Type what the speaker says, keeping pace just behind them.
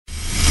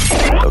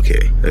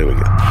Okay, there we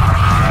go.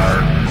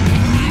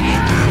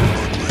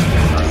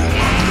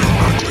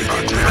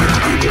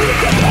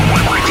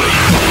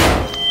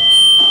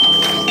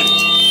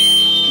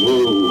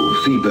 Whoa,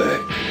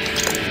 feedback.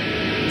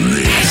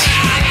 This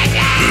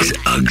is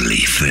Ugly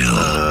Phil.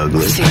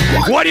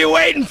 What are you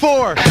waiting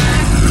for?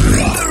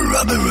 The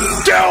Rubber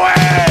Room. Do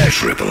it!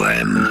 Triple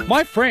M.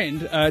 My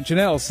friend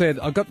Janelle said,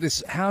 I got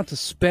this How to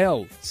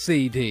Spell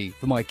CD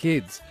for my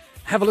kids.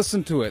 Have a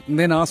listen to it and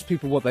then ask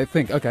people what they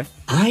think. Okay.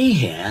 I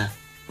hear,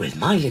 with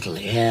my little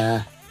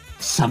ear,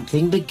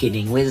 something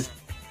beginning with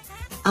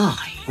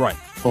I. Right.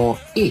 Or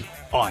I.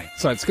 I.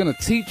 So it's going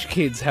to teach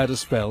kids how to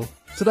spell,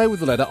 today with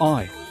the letter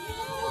I.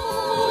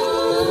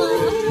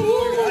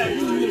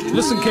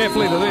 Listen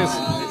carefully to this.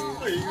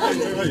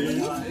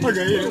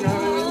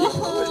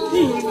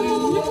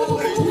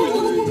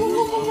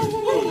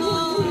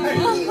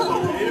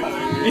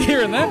 You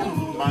hearing that?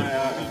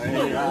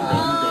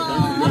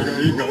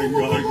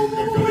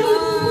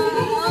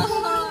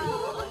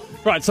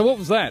 Right, so what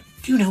was that?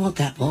 Do you know what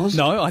that was?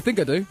 No, I think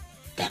I do.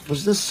 That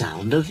was the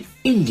sound of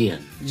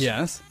Indians.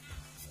 Yes.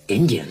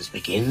 Indians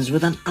begins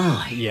with an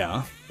I.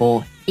 Yeah.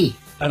 Or I.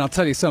 And I'll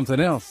tell you something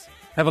else.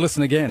 Have a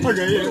listen again.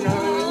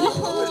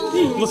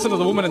 Listen to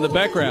the woman in the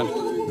background.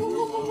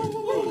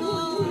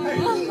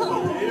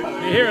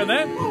 You hearing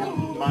that?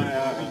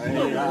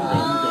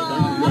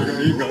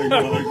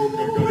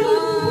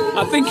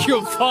 I think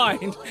you'll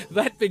find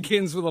that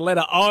begins with the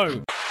letter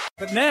O.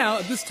 But now,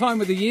 at this time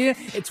of the year,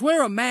 it's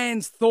where a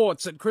man's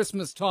thoughts at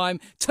Christmas time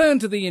turn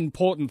to the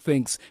important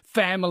things.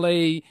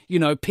 Family,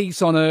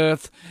 peace on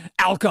earth,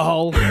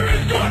 alcohol. Beer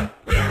is good,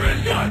 beer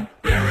is good,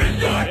 beer is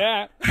good.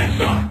 Yeah. Beer is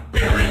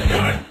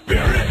good,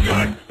 beer is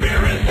good,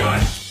 beer is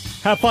good.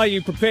 How far are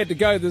you prepared to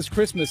go this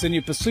Christmas in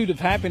your pursuit of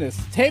happiness?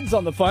 Ted's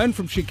on the phone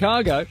from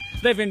Chicago.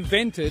 They've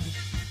invented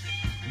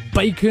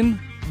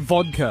bacon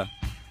vodka.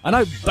 I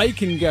know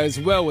bacon goes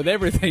well with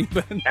everything,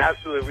 but...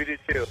 Absolutely, we do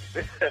too.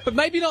 But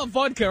maybe not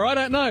vodka, I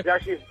don't know. It's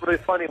actually really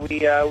funny.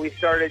 We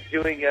started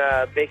doing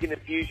bacon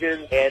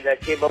infusion and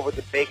came up with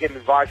a bacon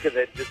vodka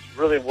that just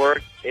really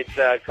worked. It's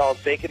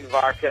called Bacon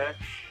Vodka.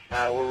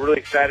 We're really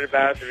excited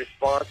about it. The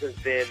response has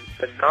been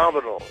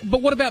phenomenal.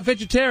 But what about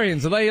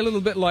vegetarians? Are they a little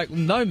bit like,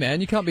 no,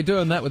 man, you can't be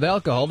doing that with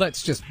alcohol.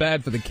 That's just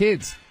bad for the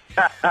kids.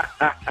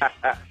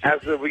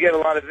 Absolutely. We get a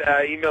lot of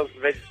emails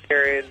from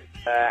vegetarians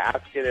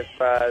asking if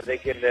they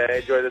can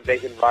enjoy the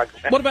bacon vodka.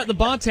 What about the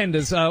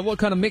bartenders? What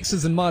kind of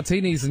mixes and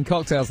martinis and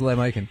cocktails are they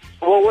making?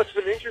 Well, what's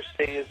been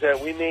interesting is that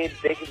we made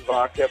bacon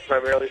vodka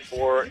primarily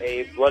for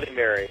a Bloody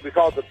Mary. We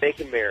call it the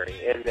Bacon Mary.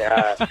 And,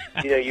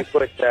 you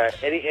put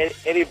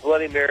any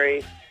Bloody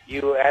Mary,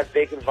 you add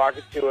bacon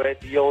vodka to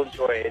it, you'll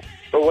enjoy it.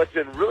 But what's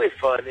been really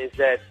fun is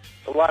that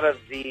a lot of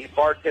the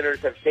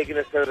bartenders have taken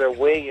us under their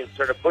wing and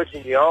started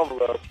pushing the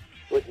envelope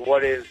with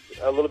what is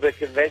a little bit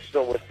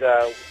conventional with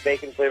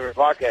bacon-flavored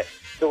vodka.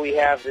 So we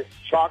have this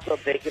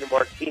chocolate bacon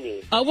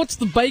martini. What's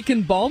the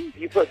bacon bomb?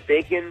 You put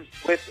bacon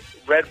with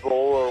Red Bull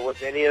or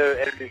with any other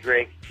energy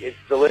drink. It's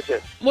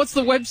delicious. What's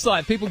the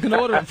website? People can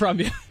order it from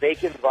you.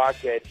 Bacon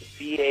Vodka. It's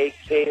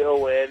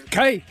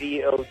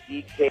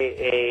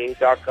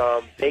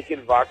BAKONVODKA.com.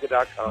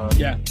 BaconVodka.com.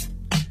 Yeah.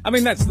 I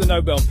mean, that's the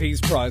Nobel Peace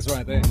Prize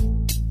right there.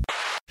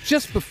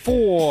 Just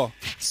before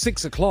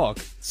 6 o'clock,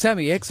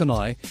 Sammy X and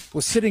I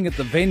were sitting at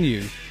the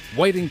venue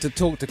waiting to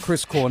talk to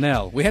Chris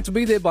Cornell. We had to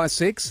be there by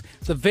 6.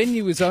 The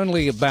venue is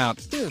only about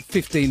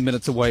 15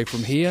 minutes away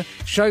from here.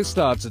 Show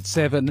starts at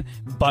 7,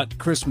 but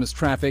Christmas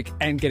traffic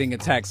and getting a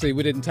taxi,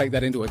 we didn't take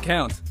that into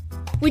account.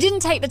 We didn't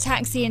take the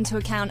taxi into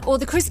account, or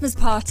the Christmas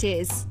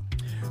parties.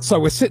 So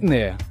we're sitting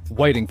there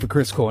waiting for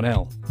Chris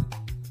Cornell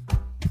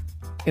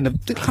in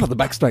kind of the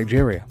backstage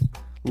area.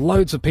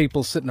 Loads of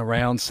people sitting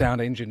around, sound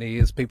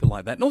engineers, people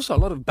like that. And also a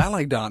lot of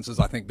ballet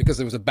dancers, I think, because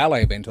there was a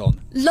ballet event on.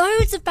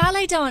 Loads of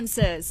ballet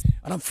dancers.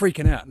 And I'm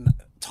freaking out, and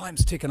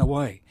time's ticking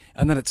away.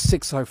 And then it's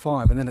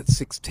 6:05, and then it's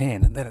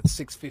 6:10, and then it's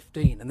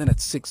 6:15, and then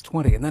it's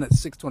 6:20, and then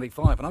it's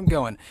 6:25. And I'm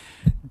going,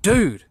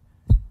 dude,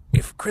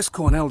 if Chris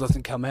Cornell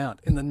doesn't come out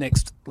in the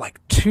next,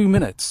 2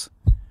 minutes,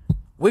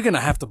 we're going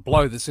to have to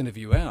blow this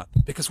interview out.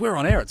 Because we're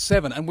on air at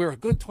 7, and we're a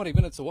good 20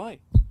 minutes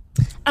away.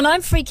 And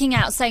I'm freaking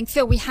out saying,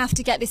 Phil, we have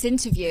to get this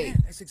interview. Yeah,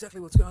 that's exactly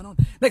what's going on.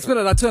 Next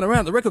minute I turn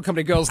around, the record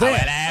company girl's there.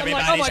 I'm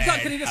like, oh my God,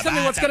 can you just tell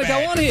me what's going to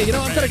go on here?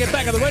 I've got to get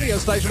back at the radio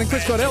station and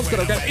Chris Cornell's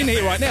got to go in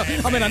here right now.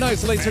 I mean, I know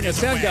he's the lead singer of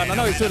Soundgarden. I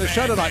know he's doing a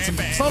show tonight, some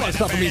solo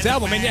stuff from his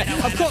album. And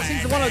yeah, of course,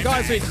 he's one of the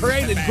guys who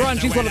created grunge.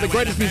 He's one of the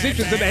greatest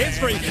musicians in the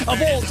history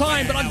of all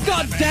time. But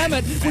God damn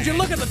it, would you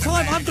look at the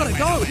time? I've got to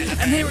go.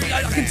 And here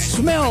I can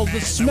smell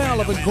the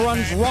smell of a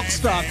grunge rock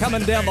star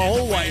coming down the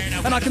hallway.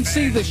 And I can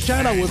see the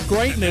shadow of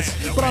greatness.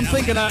 But I'm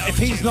thinking, if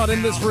he's not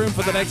in this room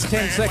for the next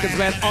 10 seconds,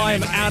 man,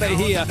 I'm out of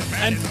here.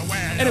 And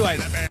anyway,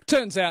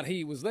 turns out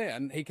he was there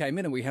and he came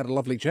in and we had a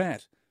lovely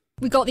chat.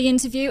 We got the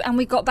interview and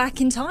we got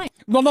back in time.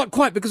 Well, not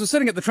quite, because we're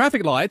sitting at the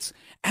traffic lights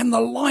and the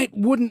light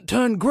wouldn't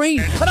turn green.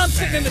 And I'm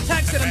sitting in the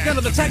taxi and I'm going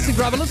to the taxi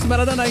driver. Listen, man,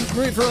 I don't know if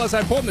you realise how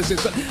important this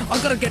is, but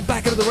I've got to get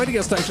back into the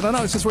radio station. I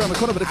know it's just around the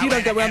corner, but if you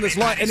don't go around this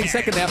light any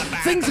second now,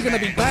 things are going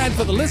to be bad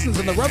for the listeners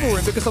in the rubber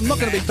room because I'm not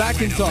going to be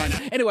back in time.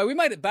 Anyway, we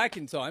made it back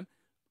in time.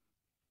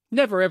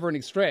 Never ever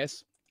any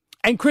stress.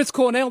 And Chris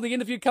Cornell, the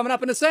interview coming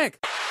up in a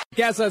sec.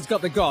 Gazzo's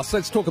got the goss.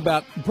 Let's talk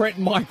about Bret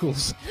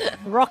Michaels.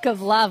 Rock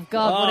of Love.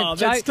 God, what a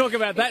joke. Let's talk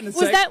about that in a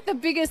sec. Was that the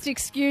biggest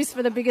excuse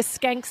for the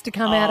biggest skanks to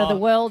come out of the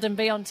world and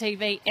be on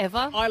TV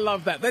ever? I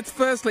love that. Let's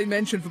firstly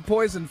mention for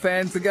Poison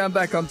fans, they're going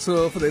back on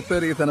tour for their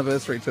 30th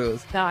anniversary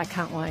tours. No, I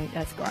can't wait.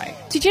 That's great.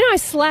 Did you know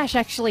Slash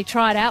actually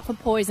tried out for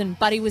Poison,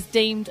 but he was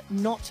deemed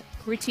not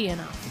gritty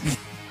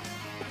enough?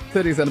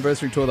 30th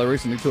anniversary tour. They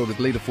recently toured with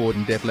Lita Ford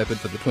and Def Leppard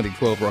for the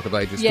 2012 Rock of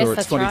Ages tour.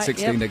 It's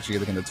 2016 right, yep. Next year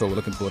they're going to tour. We're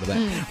looking forward to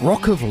that.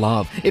 Rock of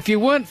Love. If you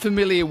weren't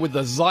familiar with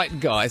the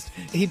zeitgeist,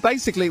 he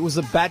basically was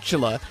a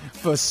bachelor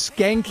for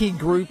skanky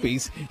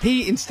groupies.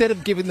 He, instead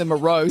of giving them a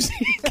rose,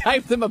 he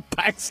gave them a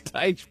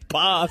backstage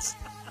pass.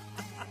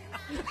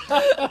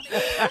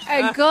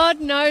 And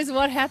God knows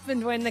what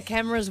happened when the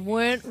cameras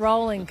weren't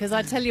rolling, because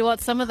I tell you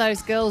what, some of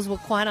those girls were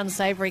quite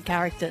unsavoury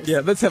characters.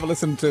 Yeah, let's have a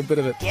listen to a bit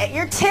of it. Get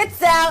your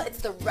tits out.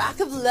 It's the Rock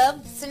of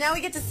Love. So now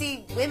we get to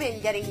see women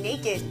getting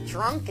naked,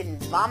 drunk,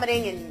 and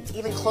vomiting in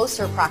even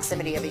closer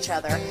proximity of each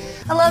other.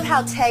 I love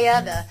how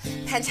Taya, the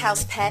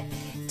penthouse pet,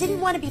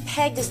 didn't want to be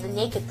pegged as the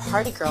naked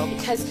party girl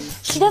because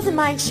she doesn't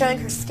mind showing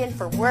her skin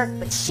for work,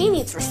 but she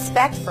needs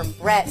respect from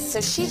Brett, so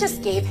she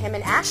just gave him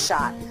an ass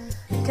shot.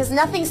 Because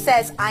nothing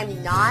says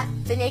I'm not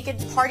the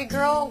naked party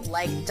girl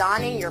like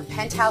donning your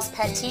penthouse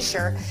pet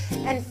t-shirt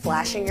and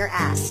flashing your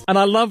ass. And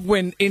I love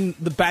when in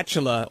The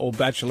Bachelor or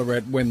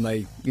Bachelorette, when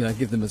they,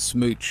 give them a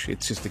smooch,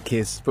 it's just a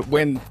kiss. But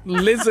when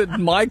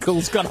Lizard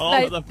Michaels got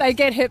hold of them, they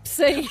get hip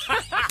C.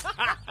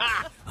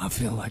 I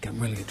feel like I'm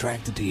really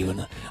attracted to you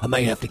and I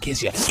may have to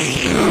kiss you.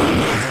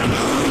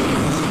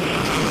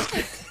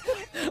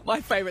 My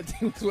favourite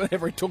thing was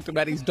whenever he talked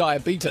about his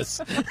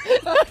diabetes.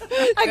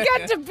 I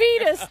got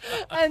diabetes.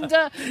 And,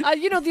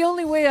 the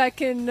only way I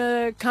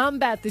can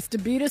combat this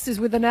diabetes is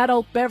with an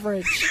adult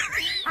beverage.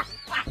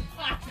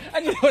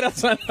 And you know what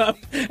else I love?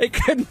 He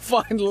couldn't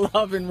find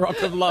love in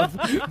Rock of Love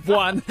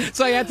 1,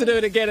 so he had to do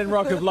it again in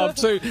Rock of Love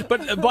 2.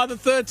 But by the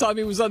third time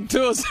he was on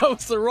tour, so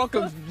it's the Rock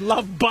of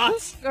Love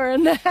bus.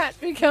 And the hat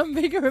become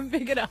bigger and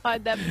bigger to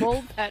hide that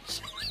bald patch.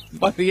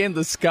 By the end,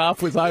 the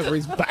scarf was over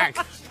his back.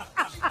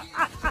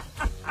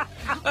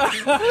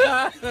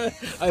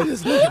 I'm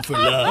just looking for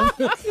love.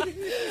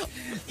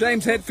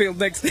 James Hetfield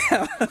next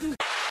hour.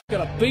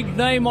 Got a big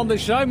name on the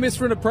show,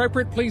 Mr.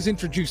 Inappropriate. Please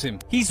introduce him.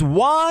 He's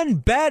one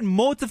bad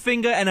motor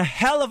finger and a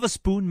hell of a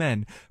spoon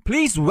man.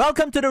 Please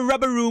welcome to the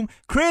rubber room,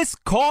 Chris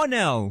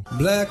Cornell.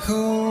 Black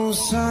hole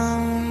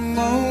sun,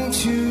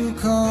 won't you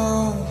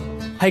call?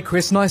 Hey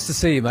Chris, nice to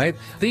see you, mate.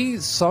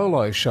 These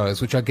solo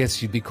shows, which I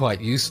guess you'd be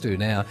quite used to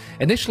now,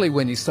 initially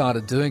when you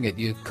started doing it,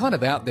 you're kind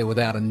of out there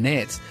without a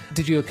net.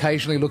 Did you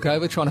occasionally look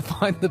over trying to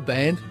find the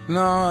band?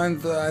 No,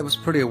 I was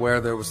pretty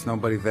aware there was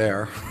nobody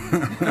there.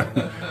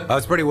 I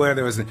was pretty aware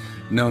there was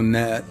no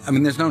net. I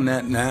mean, there's no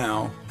net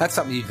now. That's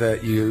something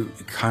that you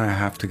kind of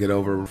have to get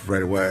over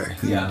right away.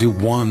 Yeah. You do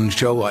one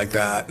show like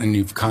that and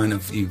you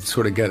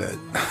sort of get it.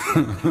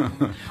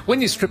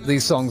 When you strip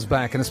these songs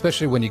back, and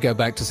especially when you go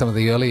back to some of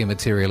the earlier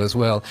material as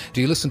well,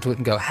 do you listen to it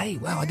and go, hey,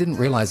 wow, I didn't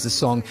realise this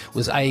song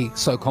was A,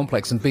 so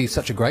complex, and B,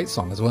 such a great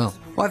song as well?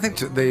 Well, I think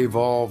they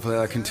evolve,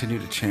 continue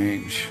to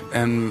change.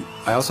 And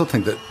I also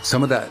think that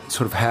some of that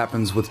sort of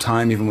happens with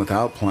time, even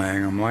without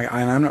playing.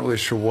 I'm not really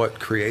sure what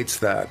creates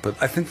that,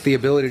 but I think the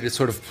ability to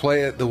sort of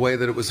play it the way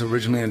that it was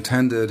originally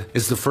intended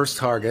is the first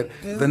target.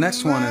 The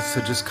next one is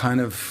to just kind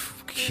of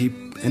keep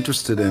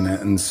interested in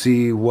it and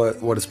see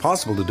what is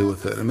possible to do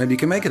with it. And maybe you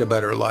can make it a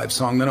better live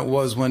song than it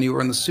was when you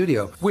were in the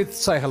studio. With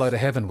Say Hello to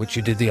Heaven, which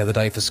you did the other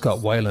day for Scott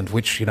Weiland,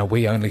 which,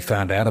 we only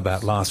found out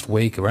about last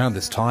week around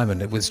this time,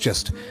 and it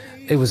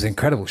was an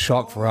incredible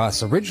shock for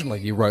us. Originally,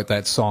 you wrote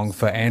that song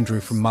for Andrew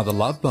from Mother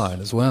Love Bone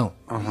as well.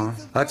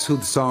 That's who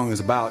the song is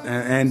about.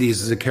 And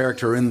Andy's is a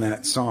character in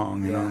that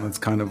song, and it's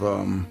kind of,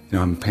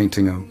 I'm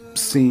painting a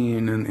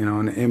scene and,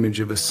 an image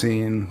of a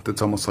scene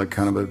that's almost like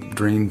kind of a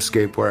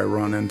dreamscape where I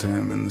run into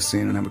him in the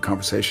scene and have a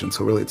conversation.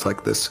 So really it's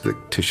like this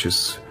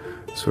fictitious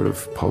sort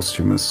of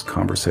posthumous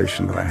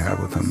conversation that I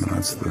have with him, and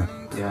that's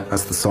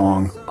the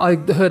song. I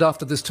heard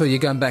after this tour you're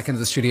going back into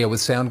the studio with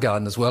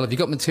Soundgarden as well. Have you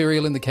got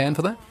material in the can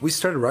for that? We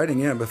started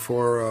writing,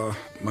 before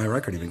my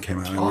record even came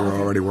out, and we were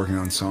already working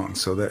on songs.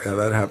 So that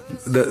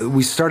happened.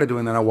 We started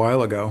doing that a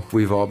while ago.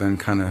 We've all been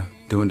kind of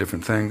doing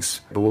different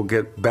things, but we'll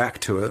get back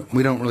to it.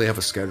 We don't really have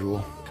a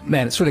schedule.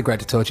 Man, it's really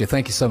great to talk to you.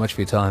 Thank you so much for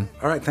your time.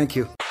 All right, thank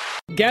you.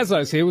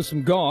 Gazzo's here with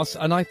some Goss,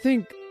 and I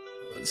think,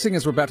 seeing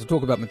as we're about to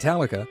talk about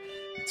Metallica,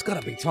 it's got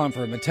to be time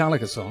for a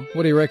Metallica song.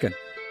 What do you reckon?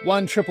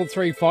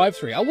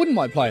 1-333-5-3. I wouldn't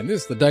mind playing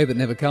this, The Day That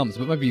Never Comes,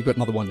 but maybe you've got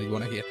another one that you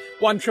want to hear.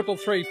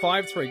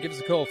 1-333-5-3. Give us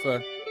a call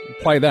for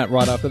play that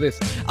right after this.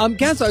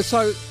 Gazzo,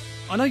 so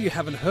I know you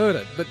haven't heard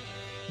it, but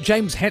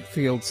James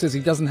Hetfield says he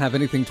doesn't have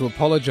anything to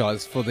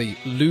apologise for the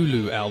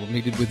Lulu album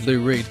he did with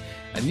Lou Reed.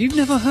 And you've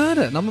never heard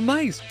it, and I'm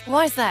amazed.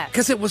 Why is that?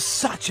 Because it was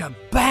such a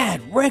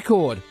bad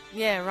record.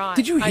 Yeah, right.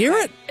 Did you hear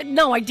it?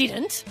 No, I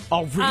didn't.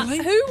 Oh, really?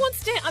 Who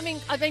wants to? I mean,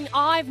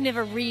 I've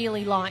never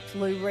really liked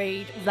Lou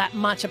Reed that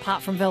much,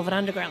 apart from Velvet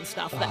Underground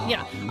stuff. But, you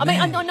know, I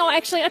mean, no,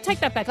 actually, I take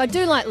that back. I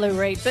do like Lou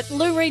Reed, but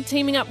Lou Reed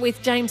teaming up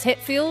with James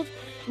Hetfield,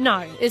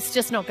 no, it's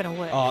just not going to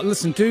work. Oh,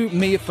 listen, do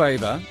me a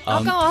favour.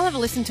 I'll have a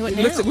listen to it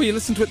now. Will you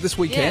listen to it this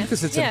weekend?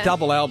 Because it's a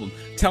double album.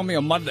 Tell me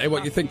on Monday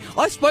what you think.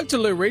 I spoke to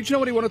Lou Reed. Do you know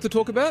what he wanted to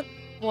talk about?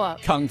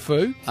 What? Kung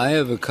Fu. I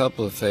have a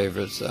couple of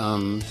favorites.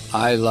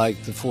 I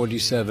like the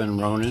 47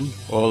 Ronin,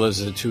 Ola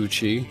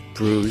Zatucci,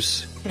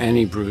 Bruce,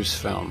 any Bruce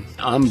film.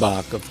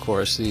 Ambach, of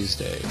course, these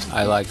days.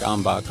 I like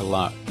Ambach a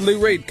lot.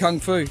 Lou Reed, Kung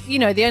Fu. You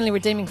know, the only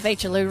redeeming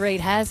feature Lou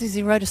Reed has is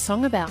he wrote a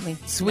song about me.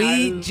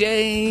 Sweet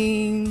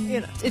Jane.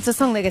 You know, it's a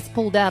song that gets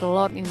pulled out a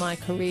lot in my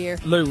career.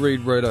 Lou Reed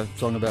wrote a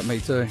song about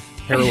me too.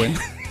 Heroin.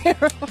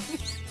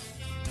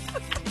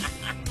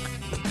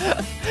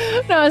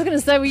 No, I was going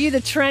to say, were you the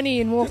tranny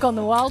in Walk on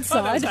the Wild Side?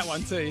 Oh, that was that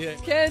one too, yeah.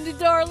 Candy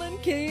Darling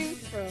came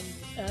from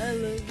I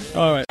Love You.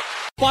 All right.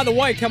 By the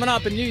way, coming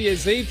up on New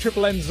Year's Eve,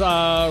 Triple M's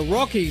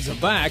Rockies are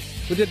back.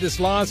 We did this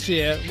last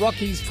year.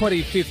 Rockies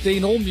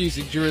 2015, all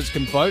music jurors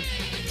can vote.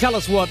 Tell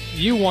us what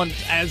you want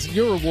as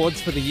your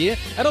awards for the year.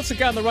 And also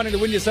go in the running to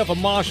win yourself a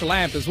Marshall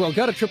amp as well.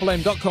 Go to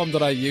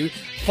triplem.com.au,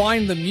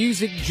 find the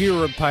music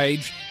juror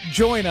page,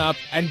 join up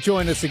and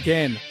join us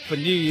again for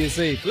New Year's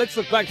Eve. Let's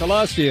look back to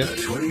last year. The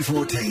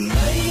 2014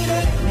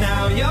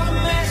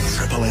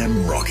 Triple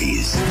M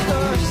Rockies.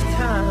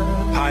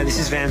 Hi, this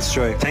is Vance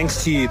Stroke.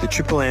 Thanks to you, the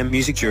Triple M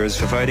music jurors,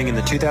 for voting in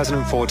the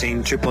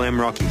 2014 Triple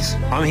M Rockies.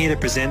 I'm here to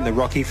present the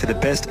Rocky for the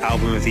best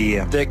album of the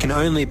year. There can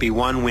only be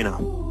one winner.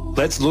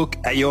 Let's look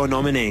at your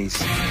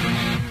nominees.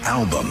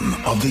 Album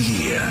of the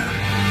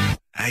Year.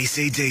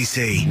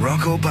 AC/DC,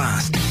 Rock or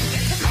Bust.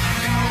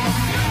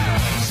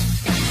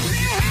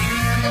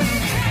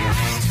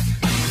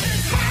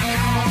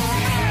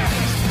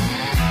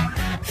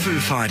 Foo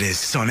Fighters,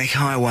 Sonic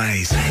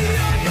Highways.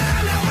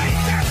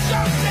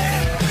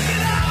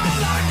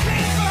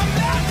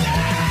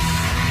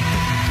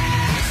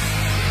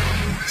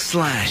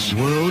 Slash,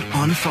 World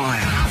on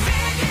Fire.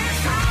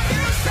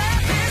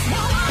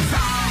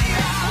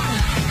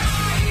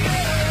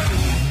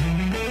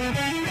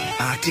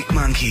 Arctic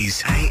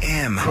Monkeys,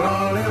 AM.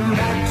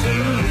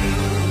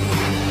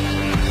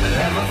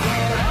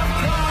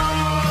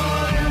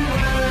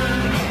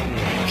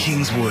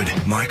 Kingswood,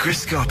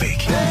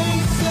 Microscopic.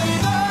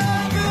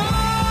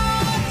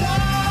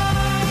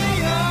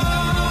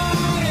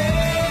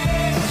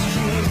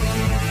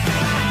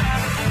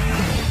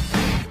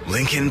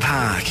 Linkin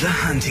Park, The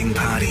Hunting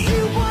Party.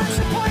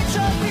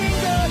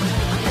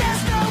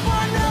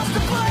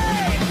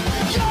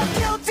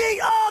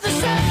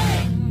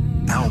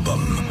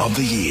 Album of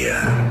the Year.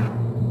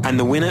 And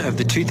the winner of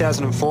the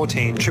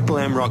 2014 Triple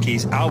M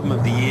Rockies Album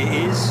of the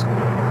Year is...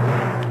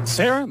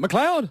 Sarah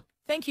McLeod.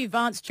 Thank you,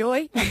 Vance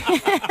Joy.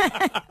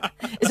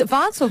 Is it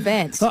Vance or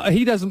Vance?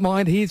 He doesn't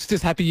mind. He's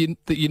just happy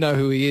that you know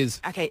who he is.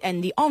 Okay,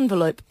 and the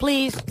envelope,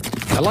 please.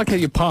 I like how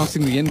you're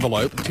passing the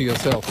envelope to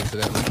yourself,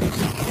 incidentally.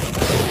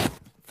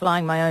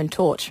 Flying my own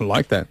torch. I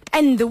like that.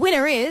 And the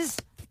winner is...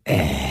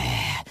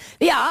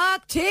 the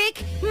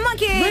Arctic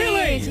Monkeys!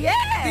 Really? Yeah!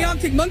 The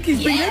Arctic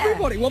Monkeys beat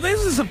everybody. Well,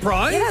 there's a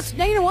surprise. Yes.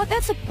 Now, you know what?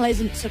 That's a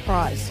pleasant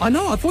surprise. I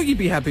know. I thought you'd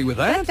be happy with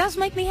that. That does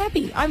make me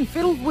happy. I'm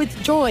filled with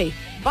joy.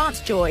 Vance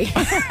joy.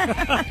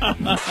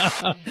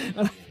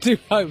 I do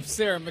hope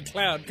Sarah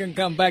McLeod can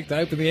come back to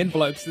open the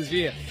envelopes this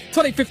year.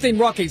 2015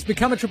 Rockies.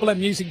 Become a Triple M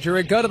music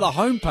juror. Go to the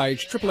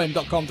homepage,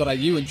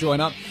 triplem.com.au, and join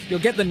up.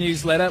 You'll get the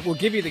newsletter. We'll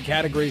give you the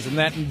categories and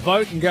that, and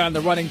vote and go in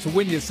the running to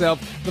win yourself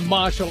the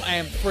Marshall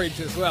amp fridge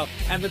as well.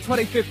 And the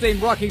 2015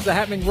 Rockies are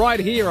happening right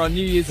here on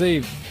New Year's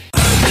Eve.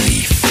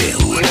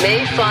 You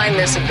may find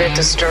this a bit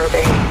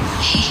disturbing.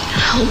 He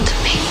helped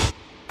me.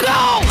 Go!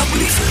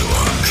 Ugly Phil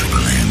on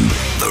Triple M,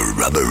 The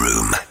Rubber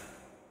Room.